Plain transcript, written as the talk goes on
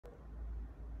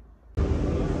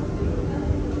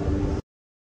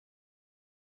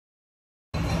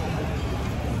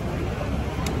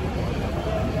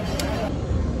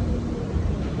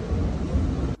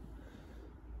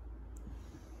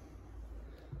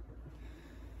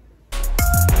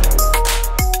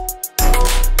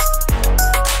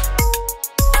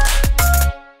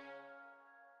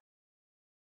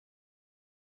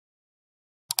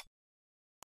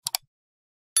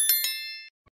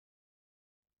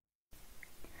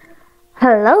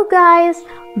Hello guys,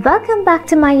 welcome back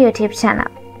to my YouTube channel.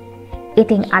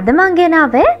 ඉතින් අද මම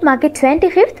ගෙනාවේ මගේ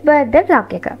 25th birthday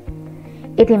vlog එක.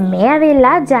 ඉතින් මේ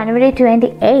ඇවිල්ලා January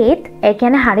 28th, ඒ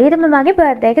කියන්නේ හරියටම මගේ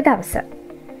birthday එක දවස.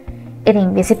 ඉතින්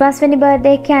 25 වෙනි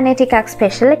birthday එක කියන්නේ ටිකක්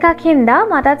special එකක් හින්දා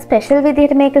මටත් special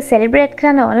විදිහට මේක celebrate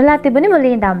කරන්න ඕනලා තිබුණේ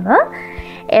මුලින් ඉඳන්ම.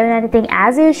 ඒ වුණාට ඉතින්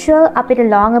as usual අපිට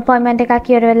long appointment එකක්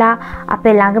ඉවර වෙලා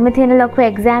අපේ ළඟම තියෙන ලොකු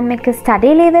exam එක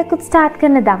study leave එකකුත් start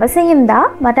කරන දවසේ හින්දා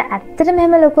මට ඇත්තටම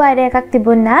එහෙම ලොකු idea එකක්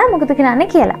තිබුණේ නැහැ මොකද කරන්න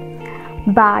කියලා.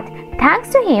 But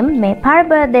thanks to him මේ පාර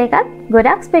birthday එකත්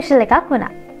ගොඩක් special එකක්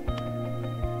වුණා.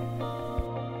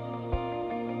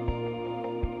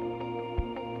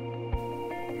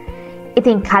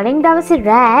 ඉතින් කලින් දවසේ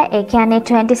රෑ ඒ කියන්නේ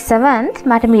 27th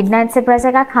මට midnight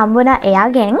surprise එකක් හම්බුණා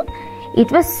එයාගෙන්.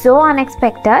 It was so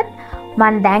unexpected.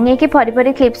 Man දැන් ඒකේ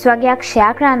පොඩි clips වගේක්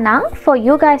share කරන්නම් for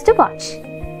you guys to watch.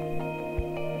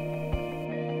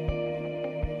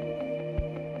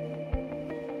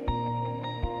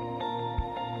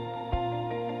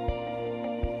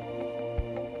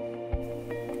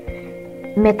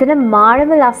 මෙතන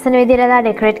මාරම ලස්සන විදිහට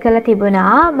ඩෙකොරේට් කරලා තිබුණා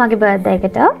මගේ බර්ත්ඩේ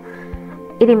එකට.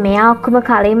 ඉතින් මෙයා ඔක්කොම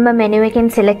කලින්ම මෙනු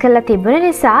එකෙන් සිලෙක්ට් කරලා තිබුණ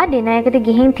නිසා ඩිනර් එකට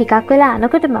ගිහින් ටිකක් වෙලා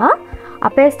යනකොටම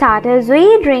අපේ starters උයි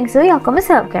drinks උයි ඔක්කොම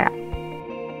serve කරා.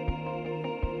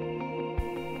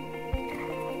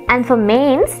 And for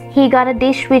mains, he got a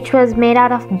dish which was made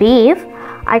out of beef.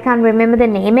 I can't remember the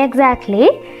name exactly.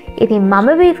 ඉතින්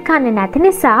මම beef කන්නේ නැති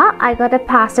නිසා I got a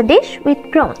pasta dish with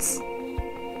prawns.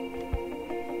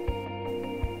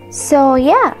 So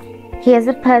yeah, here's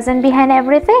the person behind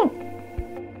everything.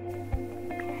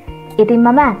 ඉතින්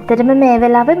මම ඇත්තටම මේ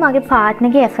වෙලාවේ මගේ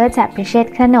පාර්ට්නර්ගේ efforts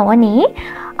appreciate කරන්න ඕනි.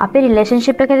 අපේ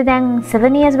රිලේෂන්ෂිප් එකට දැන්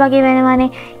 7 years වගේ වෙනවානේ.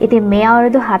 ඉතින් මේ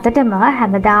අවුරුදු 7ටම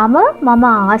හැමදාම මම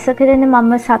ආස කරන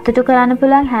මම සතුටු කරන්න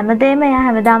පුළුවන් හැමදේම එයා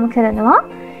හැමදාම කරනවා.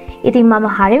 ඉතින් මම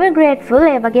හරිම grateful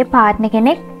ඒ වගේ පාර්ට්නර්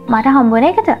කෙනෙක් මට හම්බුන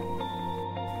එකට.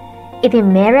 ඉතින්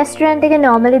මේ රෙස්ටුරන්ට් එක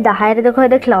normally 10ට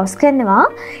කොහෙද close කරනවා.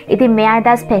 ඉතින් මෙයා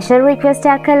එදා special request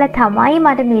එකක් කරලා තමයි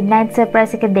මට midnight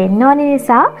surprise එක දෙන්න ඕන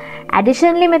නිසා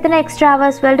additionally මෙතන extra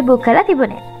hours වලට book කරලා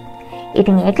තිබුණේ.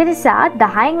 ඉතින් ඒක නිසා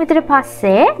 10න් විතර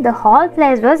පස්සේ the whole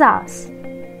place was ours.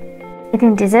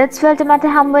 ඉතින් desserts වලට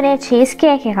මට හම්බුනේ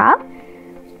cheesecake එකක්.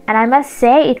 And I must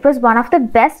say it was one of the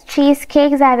best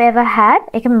cheesecakes I've ever had.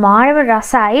 ඒක මාරම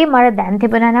රසයි. මට දැන්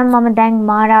තිබුණා නම් මම දැන්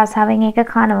මාර ආසාවෙන් ඒක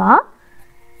කනවා.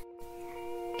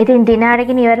 ඉතින් ඩිනර්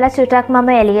එකකින් ඉවරලා චුට්ටක්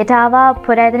මම එළියට ආවා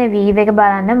පුරාදෙන වීව් එක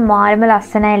බලන්න මාරම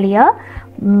ලස්සන එළිය.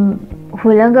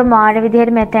 හුළඟ මාර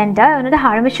විදිහට මෙතෙන්ට උනට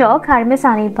හරිම ෂෝක් හරිම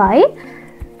සනීපයි.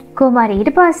 කොහමද ඊට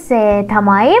පස්සේ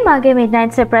තමයි මගේ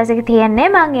midnight surprise එක තියන්නේ.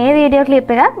 මම ඒ වීඩියෝ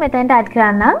ක්ලිප් එකක් මෙතෙන්ට ඇඩ්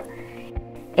කරන්නම්.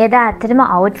 එදා ඇත්තටම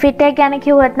outfit එක ගැන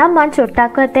කිව්වොත් නම් මම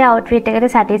චුට්ටක්වත් ඒ outfit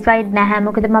එකට satisfied නැහැ.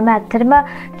 මොකද මම ඇත්තටම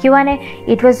කිව්වනේ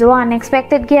it was so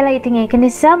unexpected කියලා. ඉතින් ඒක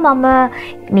නිසා මම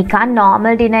නිකන්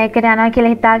normal dinner එකට යනවා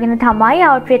කියලා හිතාගෙන තමයි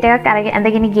outfit එකක්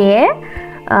අඳගෙන ගියේ.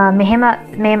 මෙහෙම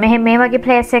මේ වගේ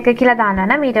place එක කියලා දානවා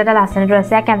නම් ඊට වඩා ලස්සන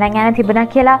dress එකක් අඳන් යන්න තිබුණා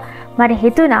කියලා මට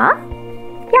හිතුණා.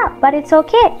 Yeah, but it's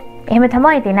okay. එහෙම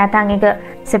තමයි ඉතින් නැත්නම් ඒක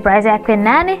surprise එකක්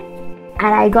වෙන්නේ නැහනේ.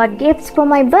 And I got gifts for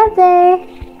my birthday.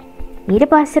 ඊට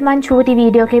පස්සේ මං චූටි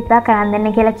වීඩියෝ ක්ලිප් එකක් කරන් දෙන්න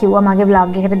කියලා කිව්වා මගේ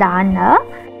vlog එකට දාන්න.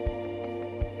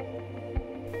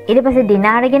 ඊට පස්සේ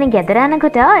ඩිනර් ගෙන ගෙදර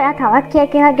යනකොට එයා තවත්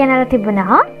කේක් එකක් ගෙනලා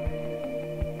තිබුණා.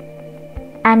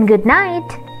 And good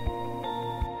night.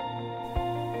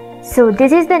 So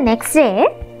this is the next day.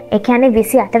 ඒ කියන්නේ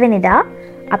 28 වෙනිදා.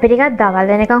 අපි ටිකක් දවල්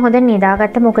වෙනකන් හොඳට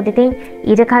නිදාගත්ත. මොකද ඉතින්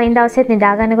ඊට කලින් දවසෙත්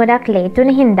නිදා ගන්න ගොඩක් late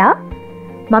වුණ හින්දා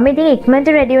මම ඉතින් ඉක්මනට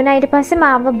රෙඩි වුණා. ඊට පස්සේ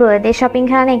මාව බර්ත්ඩේ shopping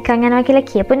කරන්න එක්කන් යනවා කියලා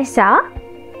කියපු නිසා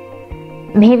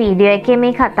මේ වීඩියෝ එකේ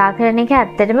මේ කතා කරන එක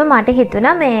ඇත්තටම මට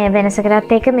හිතුණා මේ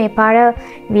වෙනසකටත් එක මේ පාර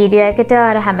වීඩියෝ එකට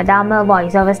අර හැමදාම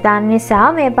voice overs දාන්න නිසා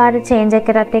මේ පාර change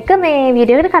එකකටත් එක මේ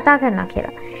වීඩියෝ එකට කතා කරනවා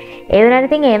කියලා. ඒ වුණාට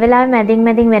ඉතින් ඒ වෙලාවේ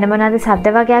මැදින් වෙන මොනවාද ශබ්ද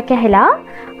වගේක් ඇහිලා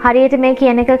හරියට මේ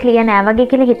කියන එක clear නෑ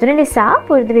වගේ කියලා හිතුන නිසා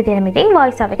පුරුදු විදිහටම ඉතින්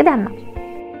voice over එක දැම්මා.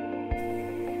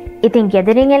 ඉතින්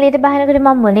ගෙදරින් එළියට බහනකොට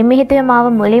මම මුලින්ම හිතුවේ මාව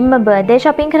මුලින්ම බර්ත්ඩේ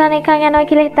shopping කරන්න එකන් යනවා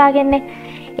කියලා හිතාගෙන්නේ.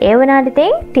 ඒ වුණාට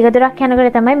ඉතින් ටික දුරක්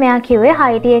යනකොට තමයි මෙයා කිව්වේ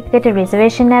high tea එකට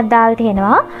reservation එකක් දාලා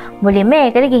තියෙනවා. මුලින්ම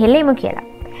ඒකට ගිහිල්ලා ඉමු කියලා.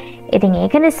 ඉතින්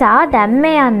ඒක නිසා දැන්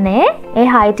මේ යන්නේ ඒ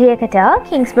high tea එකට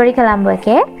Kingsbury Colombo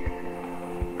එකේ.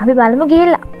 අපි බලමු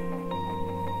ගිහිල්ලා.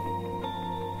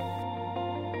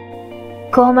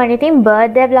 කොහොමද ඉතින්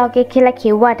බර්ත්ඩේ vlog එක කියලා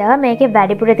කිව්වට මේකේ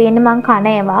වැඩිපුර තියෙන්නේ මං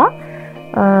කන ඒවා.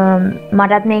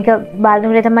 මටත් මේක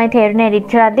බලනකොට තමයි තේරුනේ edit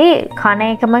කරද්දී කන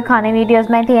එකම කන videos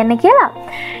මයි තියන්නේ කියලා.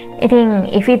 ඉතින්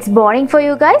if it's boring for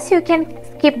you guys you can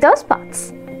skip those parts.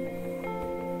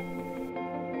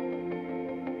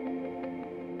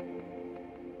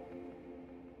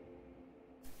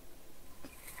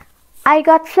 I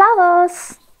got flowers.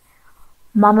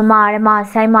 මම මාර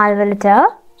මාසයි මල් වලට.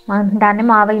 මම දන්නේ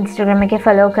මාව Instagram එකේ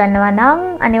follow කරනවා නම්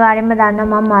අනිවාර්යෙන්ම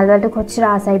දන්නවා මම මල් වලට කොච්චර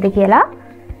ආසයිද කියලා.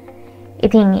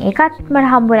 ඉතින් ඒකත් මට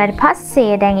හම්බුනාට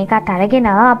පස්සේ දැන් ඒකත් අරගෙන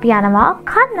අපි යනවා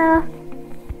කන්න.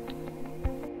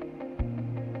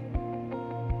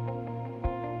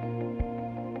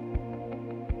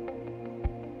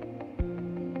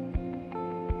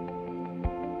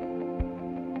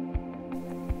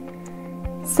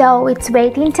 So it's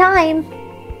waiting time.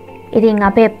 ඉතින්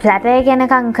අපේ ප්ලැටර් එක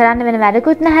ගැනකම් කරන්න වෙන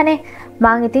වැඩකුත් නැහැනේ.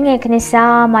 මං ඉතින් ඒක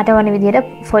නිසා මට ඕන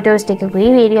විදිහට ෆොටෝස් ටිකකුයි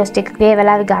වීඩියෝස් ටිකකුයි ඒ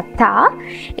වෙලාවේ ගත්තා.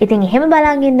 ඉතින් එහෙම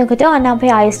බලන් ඉන්නකොට අන්න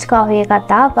අපේ අයිස්ඩ් කෝෆි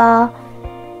එකත් ආවා.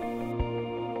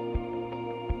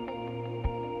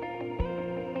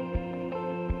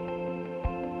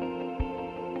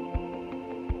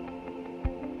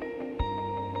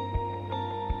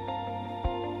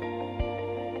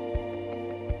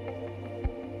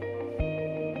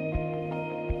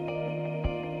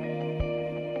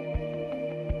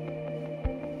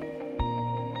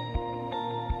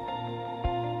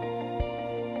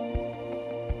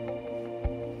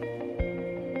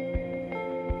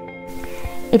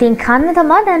 ඉතින් කන්න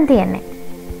තමා දැන් තියෙන්නේ.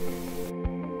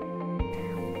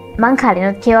 මං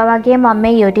කලිනුත් කිව්වා වගේ මම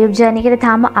මේ YouTube journey එකට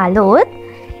තාම අලුත්.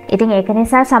 ඉතින් ඒක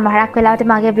නිසා සමහරක් වෙලාවට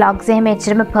මගේ vlogs එහෙම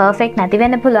එච්චරම perfect නැති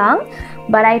වෙන්න පුළුවන්.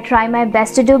 But I try my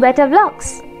best to do better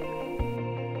vlogs.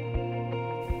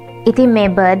 ඉතින් මේ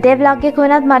birthday vlog එක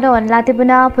වුණත් මට ඔන්ලා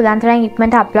තිබුණා පුළුවන් තරම්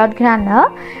ඉක්මනට upload කරන්න.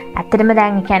 ඇත්තටම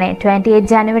දැන් කියන්නේ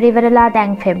 28 January ඉවරලා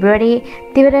දැන් February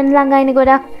ඉවරන ළඟයිනේ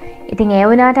ගොඩක්. ඉතින් ඒ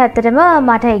වුණාට ඇත්තටම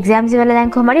මට එක්සෑම්ස් ඉවරලා දැන්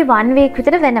කොහොම හරි 1 week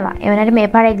විතර වෙනවා. ඒ වුණාට මේ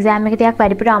පාර එක්සෑම් එක ටිකක්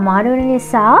වැඩිපුර අමාරු වෙන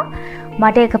නිසා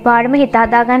මට එකපාරම හිත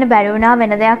හදා ගන්න බැරි වුණා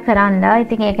වෙන දෙයක් කරන්න.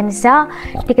 ඉතින් ඒක නිසා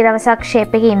ටික දවසක්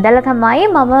shape එකේ ඉඳලා තමයි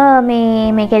මම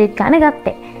මේක edit කරන්න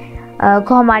ගත්තේ.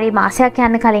 කොහොම හරි මාසයක්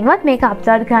යන්න කලින්වත් මේක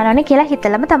අප්ලෝඩ් කරන්න ඕනේ කියලා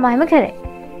හිතලම තමයිම කරේ.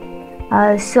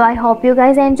 So I hope you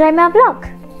guys enjoy my vlog.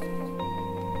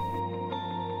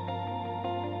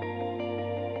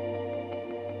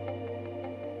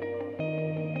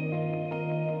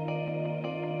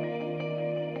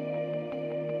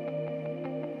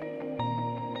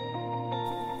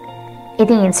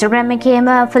 ඉතින් Instagram එකේම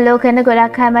follow කරන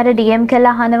ගොඩක් අය මට DM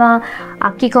කරලා අහනවා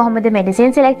අක්කි කොහොමද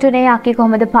මෙඩිසින් select උනේ අක්කි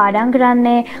කොහොමද පාඩම්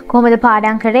කරන්නේ කොහොමද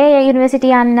පාඩම් කරේ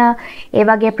යුනිවර්සිටි යන්න ඒ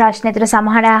වගේ ප්‍රශ්න විතර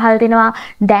සමහර අය අහලා තිනවා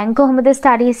දැන් කොහොමද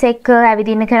ස්ටඩීස් එක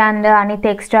ඇවිදින්න කරන්න අනිත්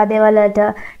එක්ස්ට්‍රා දේවල් වලට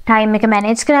ටයිම් එක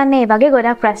මැනේජ් කරන්න ඒ වගේ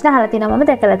ගොඩක් ප්‍රශ්න අහලා තිනවා මම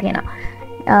දැකලා තියෙනවා.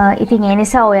 ඉතින් ඒ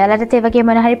නිසා ඔයාලට ඒ වගේ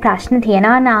මොන හරි ප්‍රශ්න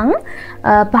තියෙනවා නම්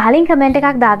පහලින් කමෙන්ට්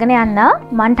එකක් දාගෙන යන්න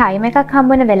මම ටයිම් එකක්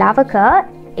හම්බ වෙන වෙලාවක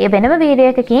ඒ වෙනම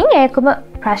වීඩියෝ එකකින් ඒකම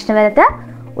ප්‍රශ්න වලට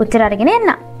උත්තර අරගෙන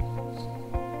එන්න.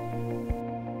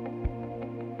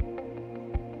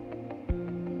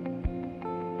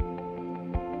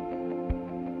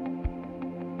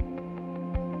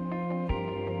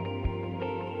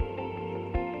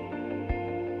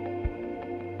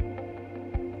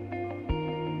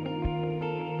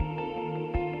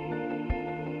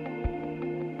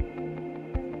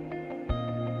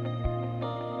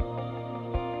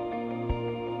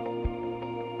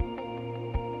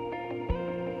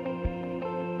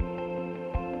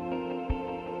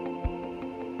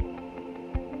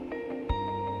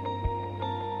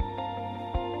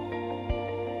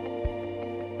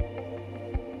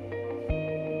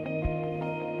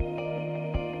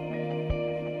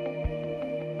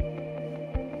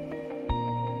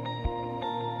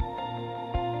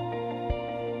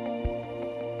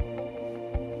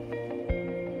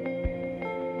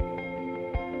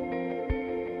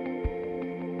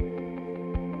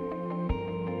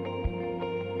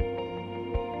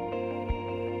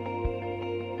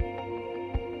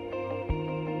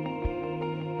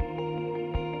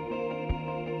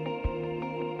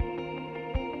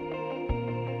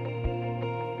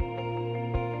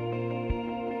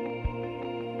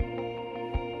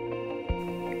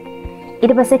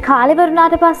 ඊට පස්සේ කාලේ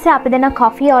වරුණාට පස්සේ අපි දෙන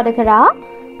කොෆි ඕඩර් කරා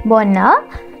බොන්න.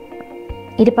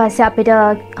 ඊට පස්සේ අපිට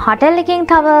හොටෙල් එකකින්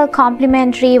තව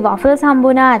කොම්ප්ලිමෙන්ටරි වෆල්ස්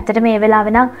හම්බුණා. ඇත්තට මේ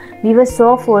වෙලාවේ නම් we were so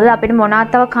full අපිට මොනවත්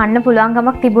තව කන්න පුළුවන්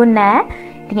කමක් තිබුණේ නැහැ.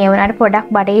 ඉතින් ඒ වුණාට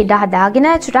පොඩක් බඩේ ඉඩ හදාගෙන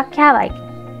චුටක් කෑවයි.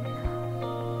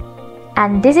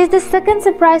 And this is the second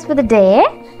surprise for the day.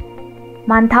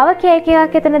 මන් තව කේක්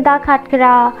එකක් එතන දා කට්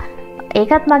කරා.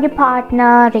 ඒකත් මගේ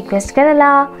පාර්ට්නර් රික්වෙස්ට්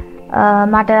කරලා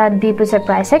මට දීපු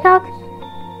සර්ප්‍රයිස් එකක්.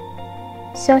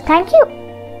 So thank you.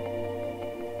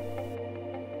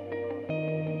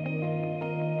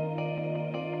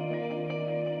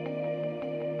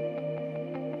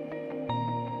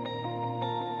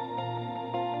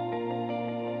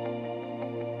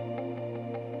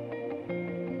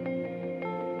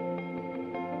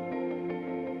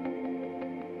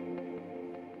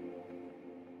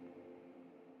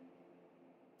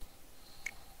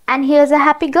 and here's a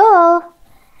happy girl.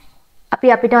 අපි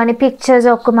අපිට ඕනේ pictures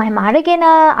ඔක්කොම එහෙම අරගෙන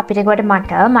අපිට කොට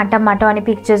මට ඕනේ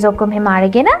pictures ඔක්කොම එහෙම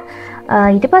අරගෙන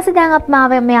ඊට පස්සේ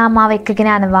දැන් මෙයා මාව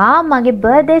එක්කගෙන යනවා මගේ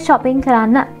birthday shopping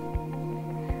කරන්න.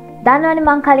 දන්නවනේ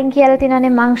මං කලින් කියලා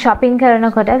තියෙනවානේ මං shopping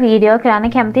කරනකොට වීඩියෝ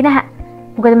කරන්න කැමති නැහැ.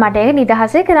 මොකද මට ඒක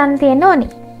නිදහසේ කරන්න තියෙන්න ඕනේ.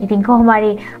 ඉතින් කොහොම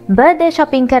හරි birthday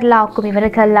shopping කරලා ඔක්කොම ඉවර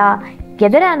කරලා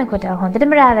ගෙදර යනකොට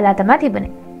හොඳටම රෑ වෙලා තමයි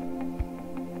තිබුණේ.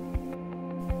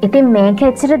 ඉතින් මේක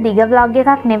එච්චර දිග vlog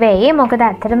එකක් නෙවෙයි. මොකද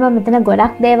ඇත්තටම මෙතන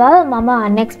ගොඩක් දේවල් මම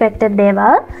unexpected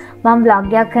දේවල් මම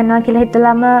vlog එකක් කරනවා කියලා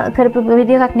හිතලාම කරපු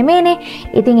වීඩියෝ එකක් නෙමෙයිනේ.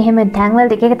 ඉතින් එහෙම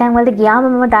තැන්වල එක තැන්වලට ගියාම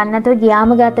මම දන්නේ නැතුව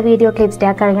ගියාම ගත්ත වීඩියෝ ක්ලිප්ස්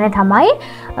ටිකක් අරගෙන තමයි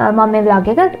මම මේ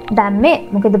vlog එක දැම්මේ.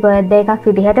 මොකද birthday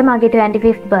එකක් විදිහට මගේ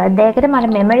 25th birthday එකට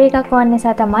මට memory එකක් ඕන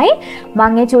නිසා තමයි මම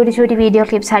මේ චූටි වීඩියෝ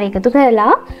ක්ලිප්ස් හරි එකතු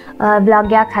කරලා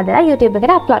vlog එකක් හදලා YouTube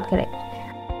එකට upload කරේ.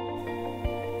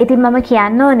 ඉතින් මම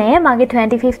කියන්න ඕනේ මගේ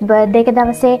 25th birthday එක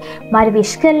දවසේ මට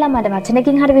wish කරලා මට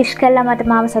වචනකින් හරි wish කරලා මට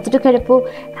මාව සතුටු කරපු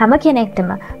හැම කෙනෙක්ටම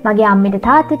මගේ අම්මිට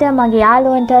තාත්තට මගේ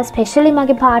යාළුවන්ට especially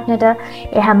මගේ partnerට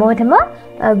ඒ හැමෝටම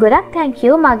ගොඩක් thank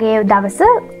you මගේ දවස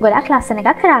ගොඩක් ලස්සන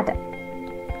එකක් කරාට.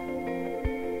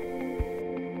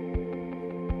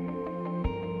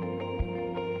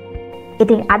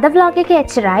 ඉතින් අද vlog එකේ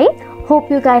එච්චරයි.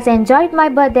 Hope you guys enjoyed my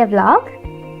birthday vlog.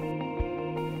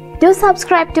 Do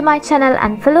subscribe to my channel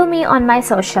and follow me on my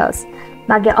socials.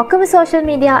 Mage okkama social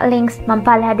media links man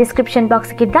palaha description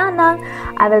box එකේ දාන්නම්.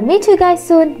 I will meet you guys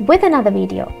soon with another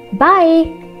video.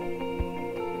 Bye.